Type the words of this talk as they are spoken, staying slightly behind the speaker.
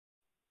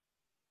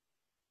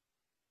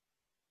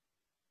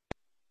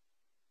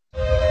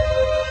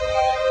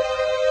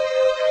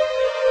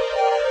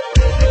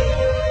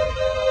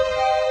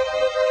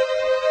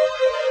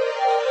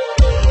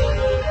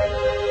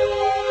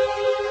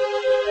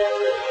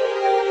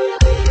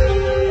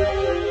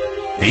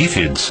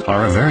Aphids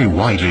are a very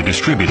widely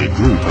distributed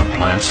group of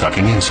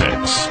plant-sucking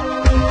insects.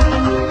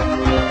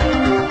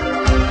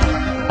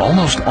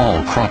 Almost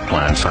all crop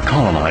plants are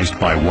colonized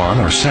by one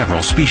or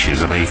several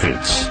species of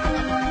aphids.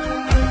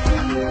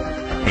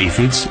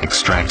 Aphids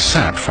extract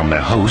sap from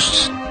their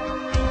hosts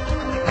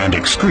and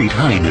excrete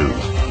honeydew.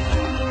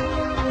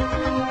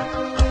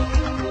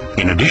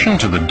 In addition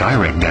to the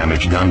direct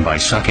damage done by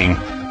sucking,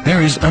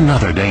 there is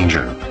another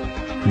danger.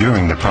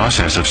 During the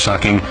process of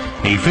sucking,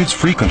 aphids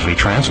frequently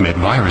transmit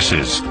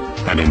viruses,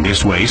 and in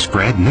this way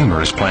spread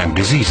numerous plant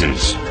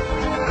diseases.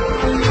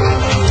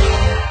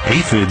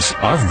 Aphids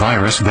are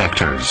virus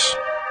vectors.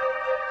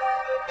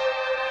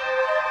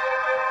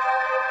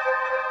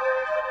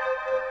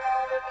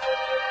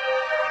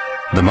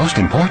 The most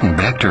important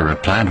vector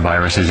of plant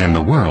viruses in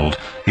the world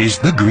is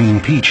the green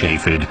peach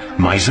aphid,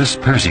 Mysis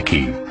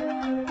persicii.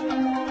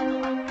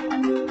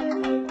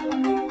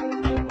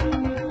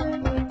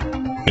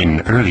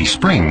 In early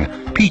spring,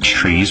 peach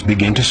trees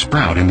begin to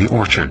sprout in the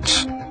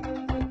orchards.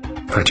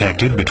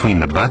 Protected between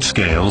the bud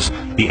scales,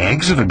 the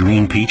eggs of a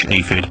green peach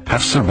aphid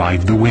have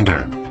survived the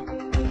winter.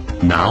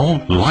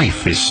 Now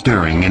life is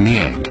stirring in the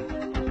egg.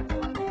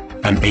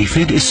 An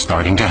aphid is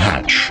starting to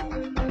hatch.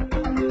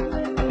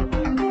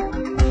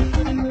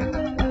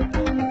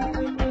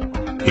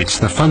 It's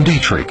the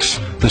fundatrix,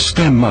 the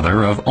stem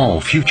mother of all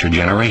future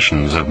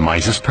generations of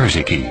Mysis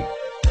persicii.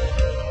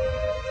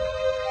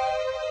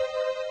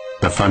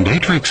 The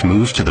fundatrix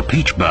moves to the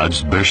peach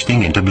buds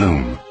bursting into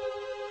bloom.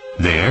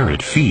 There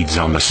it feeds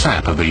on the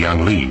sap of the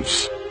young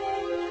leaves.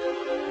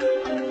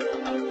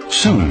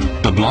 Soon,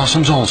 the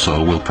blossoms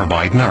also will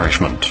provide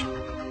nourishment.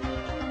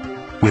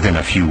 Within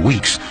a few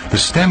weeks, the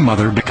stem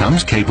mother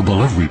becomes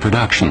capable of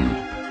reproduction.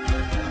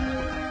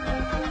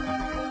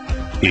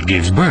 It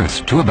gives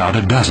birth to about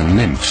a dozen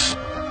nymphs.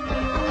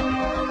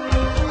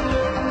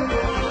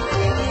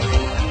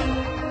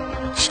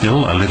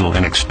 Still a little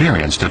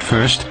inexperienced at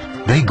first,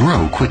 they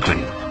grow quickly.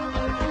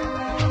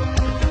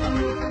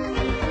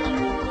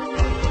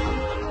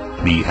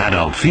 The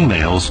adult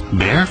females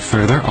bear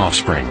further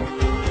offspring.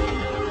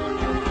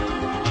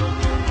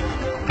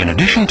 In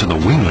addition to the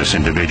wingless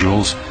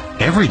individuals,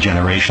 every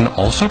generation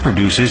also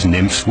produces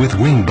nymphs with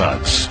wing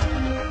buds.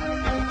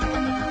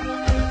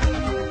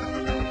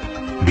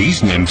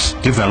 These nymphs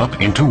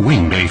develop into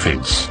winged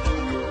aphids.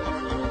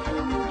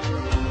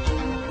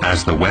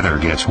 As the weather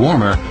gets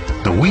warmer,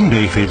 the winged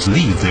aphids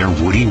leave their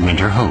woody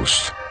winter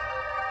host.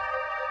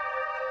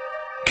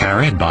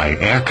 Carried by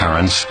air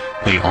currents,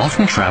 they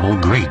often travel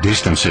great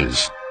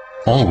distances,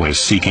 always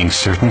seeking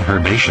certain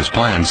herbaceous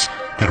plants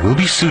that will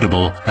be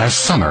suitable as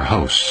summer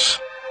hosts.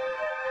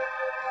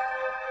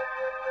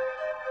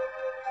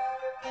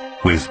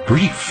 With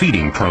brief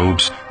feeding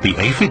probes, the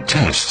aphid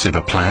tests if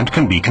a plant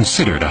can be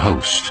considered a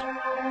host.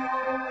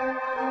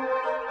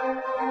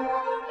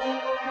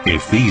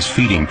 If these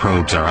feeding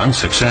probes are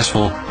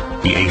unsuccessful,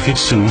 the aphid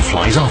soon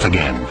flies off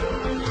again.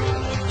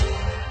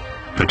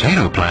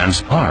 Potato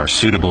plants are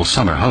suitable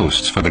summer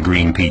hosts for the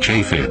green peach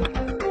aphid.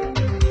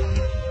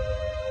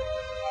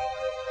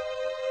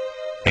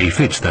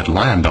 Aphids that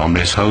land on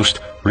this host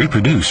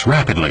reproduce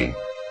rapidly.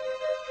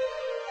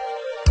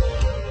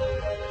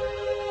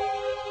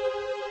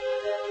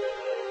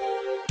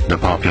 The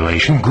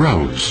population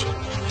grows.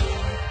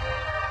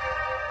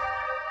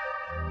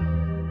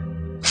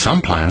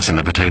 Some plants in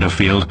the potato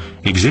field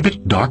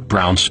exhibit dark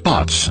brown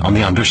spots on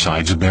the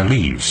undersides of their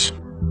leaves.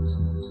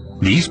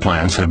 These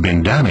plants have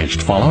been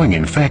damaged following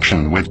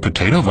infection with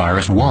potato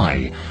virus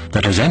Y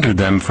that has entered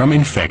them from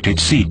infected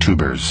seed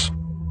tubers.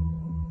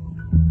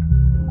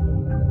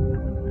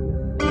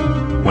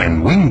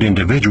 When winged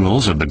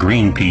individuals of the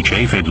green peach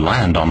aphid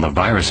land on the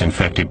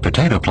virus-infected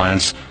potato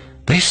plants,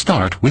 they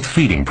start with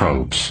feeding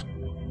probes.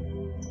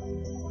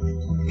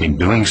 In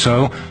doing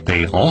so,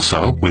 they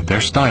also, with their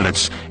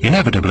stylets,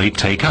 inevitably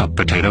take up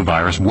potato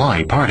virus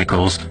Y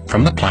particles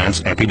from the plant's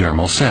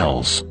epidermal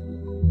cells.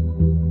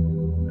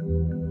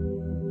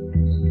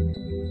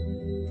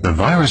 The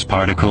virus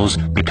particles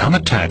become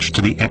attached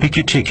to the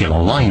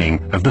epicuticular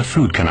lining of the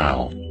food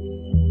canal.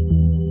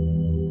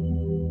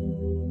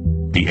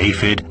 The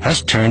aphid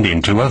has turned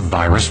into a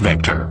virus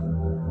vector.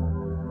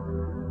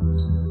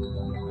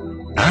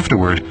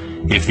 Afterward,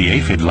 if the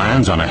aphid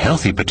lands on a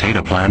healthy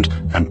potato plant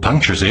and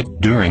punctures it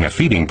during a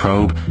feeding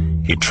probe,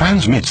 it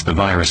transmits the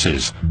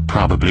viruses,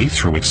 probably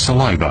through its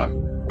saliva.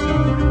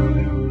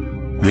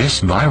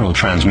 This viral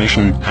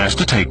transmission has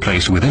to take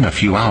place within a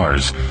few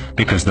hours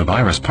because the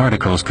virus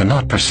particles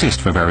cannot persist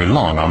for very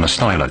long on the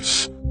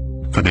stylets.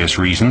 For this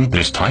reason,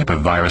 this type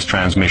of virus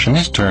transmission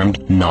is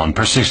termed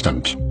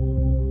non-persistent.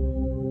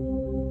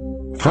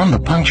 From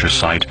the puncture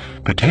site,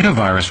 potato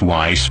virus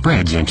Y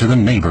spreads into the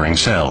neighboring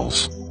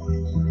cells.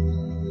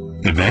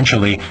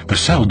 Eventually, the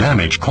cell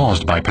damage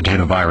caused by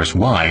potato virus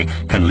Y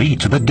can lead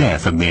to the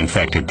death of the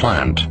infected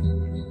plant.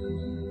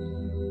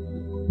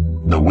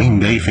 The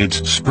winged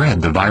aphids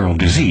spread the viral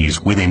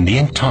disease within the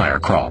entire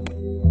crop.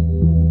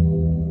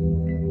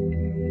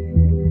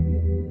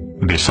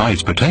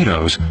 Besides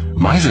potatoes,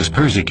 Mysis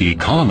persicii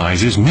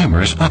colonizes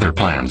numerous other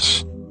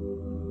plants.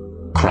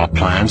 Crop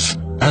plants,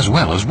 as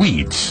well as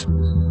weeds.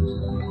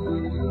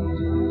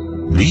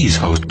 These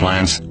host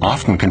plants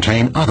often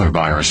contain other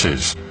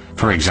viruses,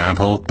 for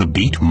example, the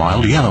beet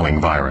mild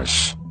yellowing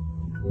virus.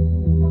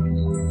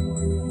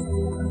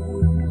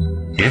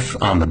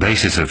 If, on the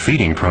basis of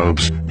feeding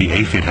probes, the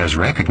aphid has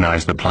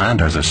recognized the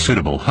plant as a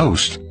suitable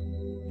host,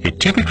 it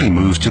typically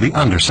moves to the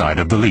underside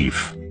of the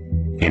leaf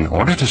in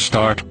order to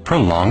start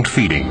prolonged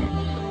feeding.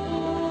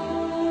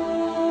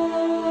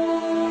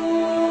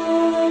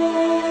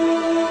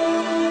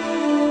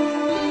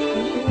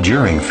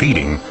 During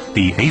feeding,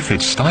 the aphid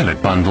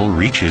stylet bundle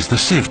reaches the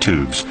sieve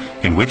tubes,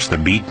 in which the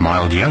beet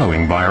mild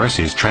yellowing virus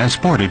is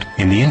transported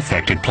in the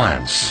infected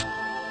plants.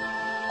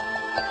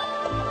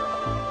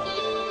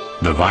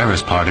 The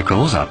virus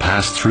particles are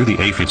passed through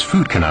the aphid's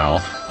food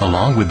canal,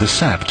 along with the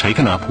sap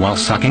taken up while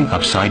sucking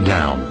upside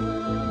down,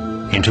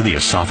 into the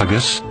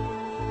esophagus,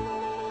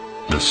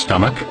 the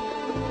stomach,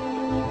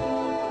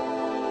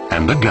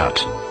 and the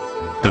gut.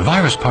 The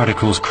virus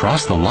particles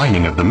cross the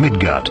lining of the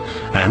midgut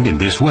and in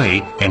this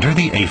way enter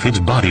the aphid's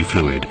body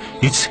fluid,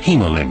 its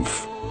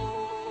hemolymph.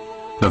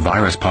 The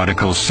virus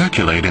particles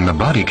circulate in the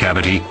body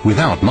cavity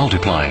without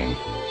multiplying.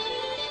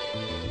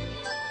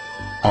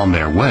 On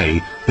their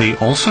way, they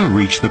also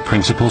reach the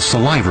principal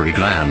salivary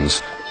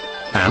glands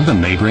and the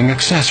neighboring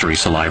accessory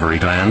salivary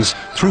glands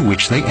through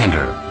which they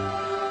enter.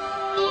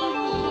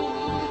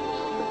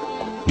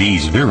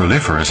 These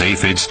virulliferous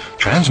aphids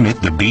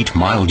transmit the beet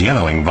mild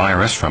yellowing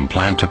virus from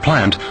plant to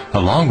plant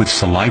along with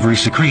salivary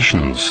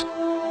secretions.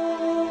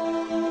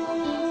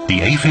 The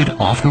aphid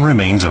often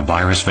remains a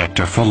virus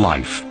vector for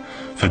life.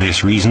 For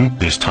this reason,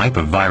 this type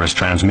of virus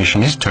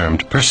transmission is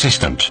termed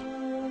persistent.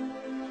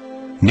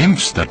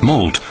 Nymphs that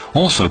molt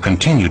also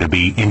continue to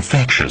be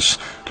infectious,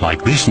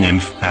 like this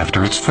nymph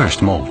after its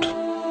first molt.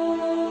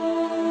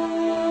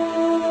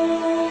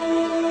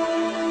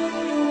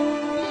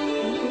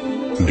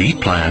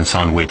 Beet plants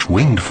on which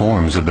winged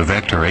forms of the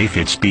vector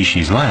aphid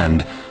species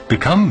land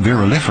become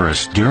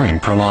virulliferous during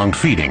prolonged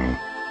feeding.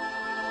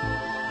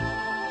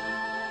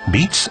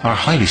 Beets are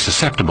highly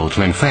susceptible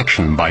to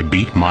infection by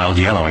beet mild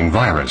yellowing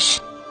virus.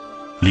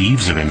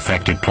 Leaves of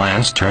infected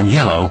plants turn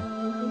yellow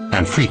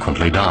and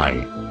frequently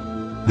die.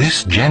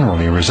 This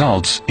generally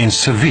results in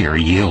severe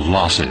yield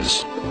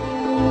losses.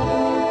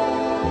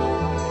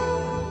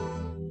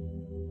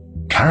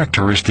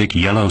 Characteristic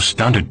yellow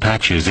stunted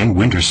patches in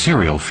winter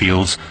cereal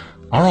fields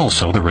are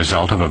also the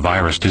result of a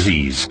virus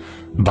disease,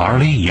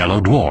 barley yellow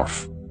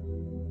dwarf.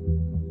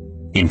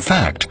 In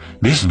fact,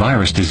 this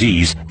virus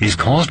disease is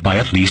caused by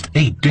at least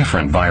 8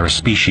 different virus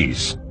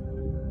species.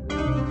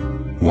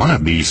 One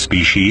of these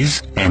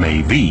species,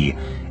 MAV,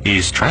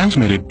 is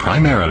transmitted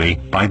primarily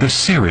by the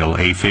cereal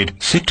aphid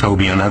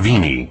Cytobion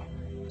aveni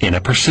in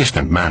a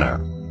persistent manner.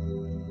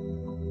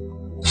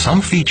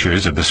 Some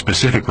features of the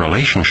specific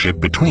relationship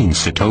between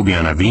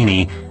Cytobion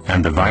aveni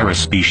and the virus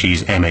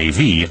species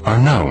MAV are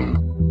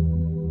known.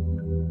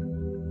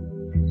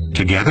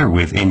 Together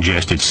with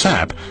ingested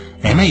sap,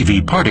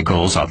 MAV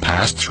particles are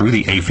passed through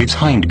the aphid's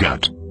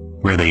hindgut,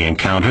 where they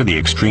encounter the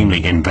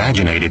extremely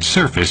invaginated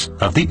surface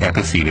of the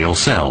epithelial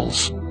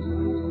cells.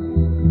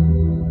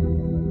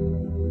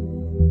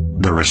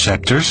 The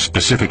receptors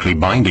specifically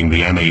binding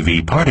the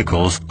MAV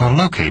particles are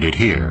located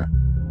here.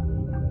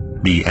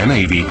 The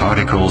MAV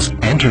particles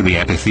enter the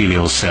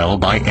epithelial cell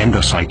by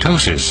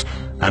endocytosis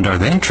and are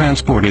then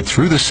transported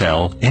through the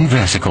cell in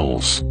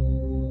vesicles.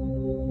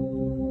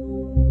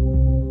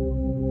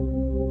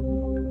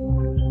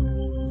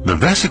 The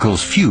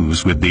vesicles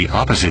fuse with the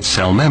opposite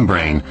cell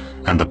membrane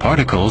and the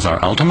particles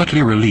are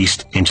ultimately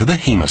released into the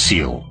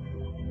hemocoel.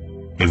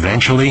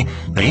 Eventually,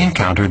 they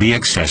encounter the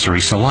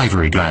accessory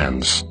salivary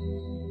glands.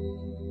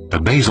 The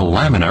basal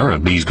laminar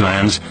of these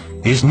glands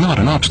is not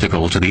an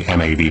obstacle to the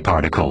MAV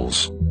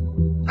particles.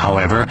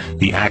 However,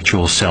 the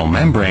actual cell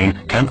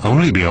membrane can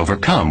only be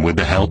overcome with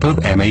the help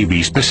of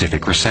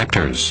MAV-specific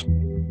receptors.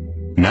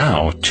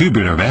 Now,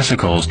 tubular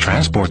vesicles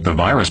transport the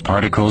virus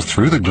particles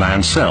through the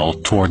gland cell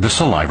toward the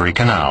salivary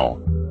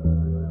canal.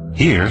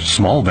 Here,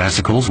 small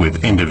vesicles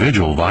with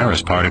individual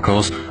virus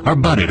particles are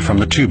budded from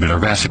the tubular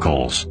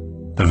vesicles.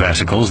 The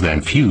vesicles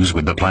then fuse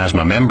with the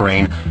plasma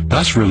membrane,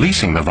 thus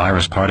releasing the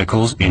virus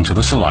particles into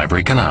the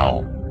salivary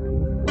canal.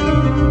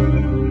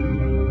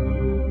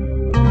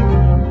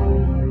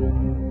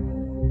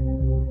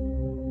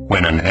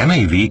 When an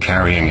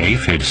MAV-carrying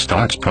aphid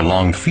starts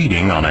prolonged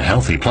feeding on a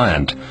healthy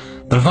plant,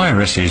 the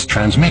virus is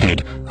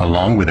transmitted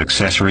along with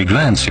accessory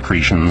gland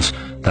secretions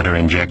that are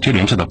injected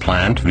into the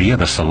plant via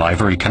the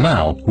salivary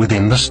canal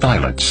within the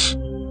stylets.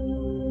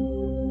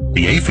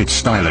 The aphid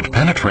stylet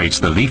penetrates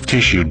the leaf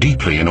tissue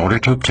deeply in order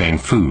to obtain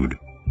food.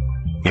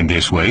 In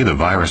this way, the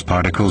virus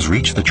particles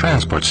reach the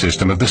transport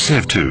system of the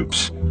sieve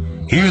tubes.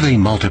 Here they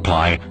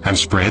multiply and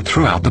spread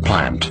throughout the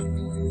plant.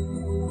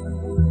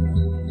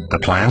 The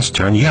plants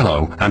turn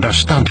yellow and are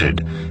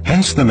stunted,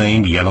 hence the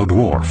name yellow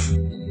dwarf.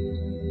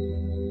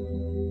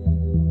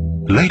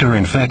 Later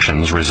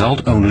infections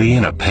result only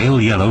in a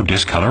pale yellow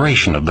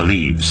discoloration of the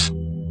leaves.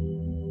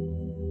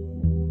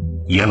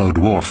 yellow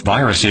dwarf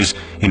viruses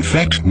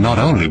infect not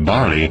only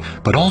barley,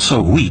 but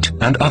also wheat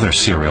and other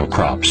cereal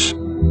crops.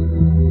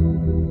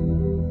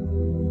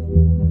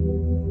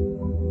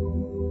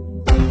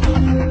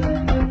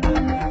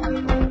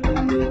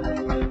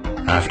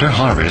 After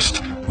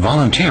harvest,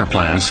 volunteer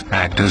plants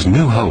act as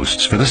new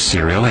hosts for the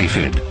cereal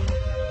aphid.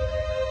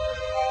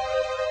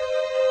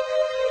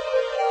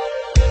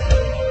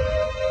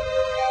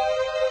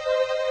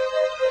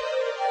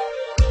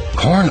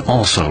 Corn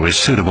also is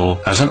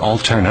suitable as an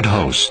alternate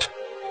host,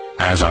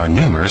 as are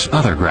numerous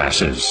other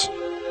grasses.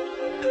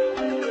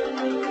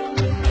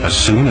 As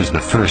soon as the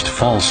first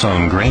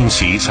fall-sown grain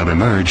seeds have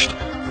emerged,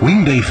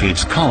 winged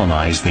aphids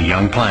colonize the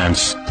young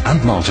plants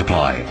and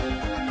multiply.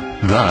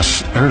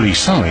 Thus, early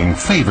sowing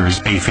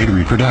favors aphid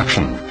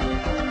reproduction.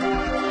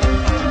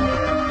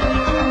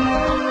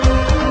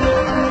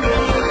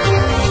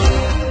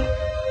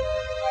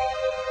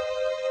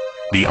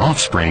 The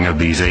offspring of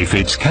these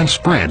aphids can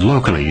spread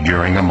locally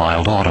during a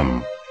mild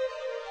autumn.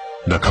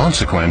 The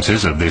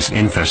consequences of this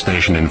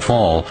infestation in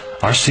fall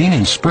are seen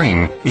in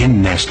spring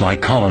in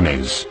nest-like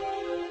colonies.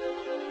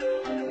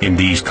 In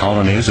these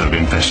colonies of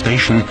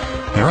infestation,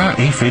 there are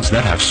aphids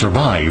that have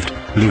survived,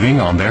 living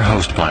on their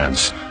host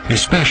plants,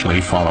 especially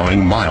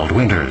following mild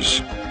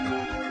winters.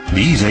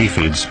 These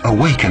aphids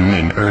awaken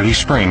in early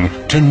spring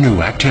to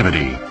new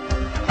activity,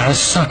 as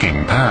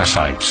sucking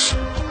parasites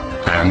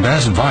and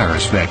as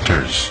virus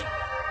vectors.